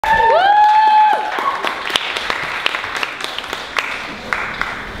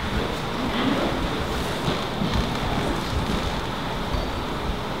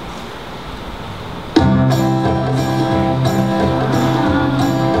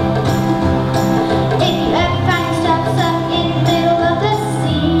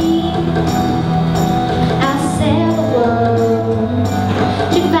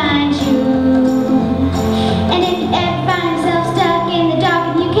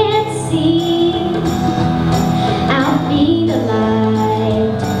see. I'll be the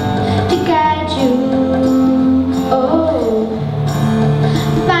light to guide you. Oh,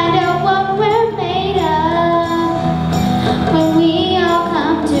 find out what we're made of when we all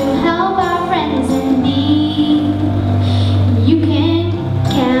come to help our friends in need. You can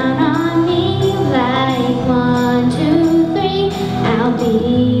count on me like 1, 2, 3. I'll be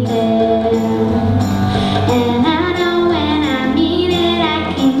there. And I know when I mean it,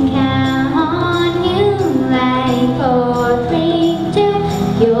 I can count on you like 4, 3, 2.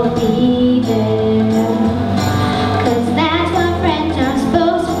 You'll be there. 'Cause that's what friends are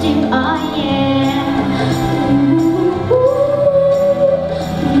supposed to do. Oh yeah. Ooh, ooh,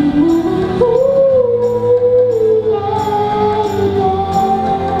 ooh, ooh, yeah, yeah.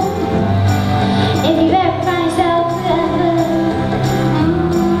 If you ever find yourself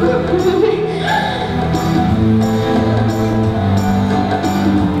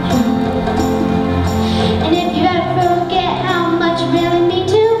and if you ever forget how much you really mean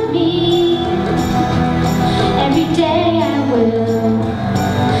to me, every day I will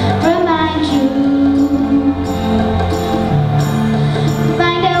remind you.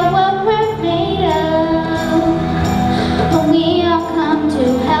 Find out what we're made of when we all come to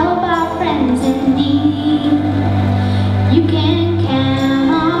help our friends in need. You can count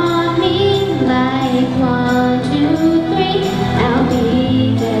on me like 1, 2, 3. I'll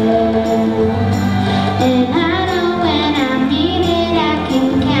be there. And I know when I mean it, I can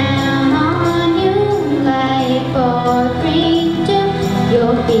count on you like 4, 3, 2.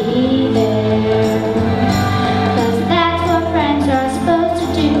 You'll be there. 'Cause that's what friends are supposed to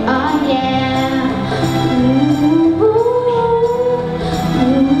do. Oh yeah.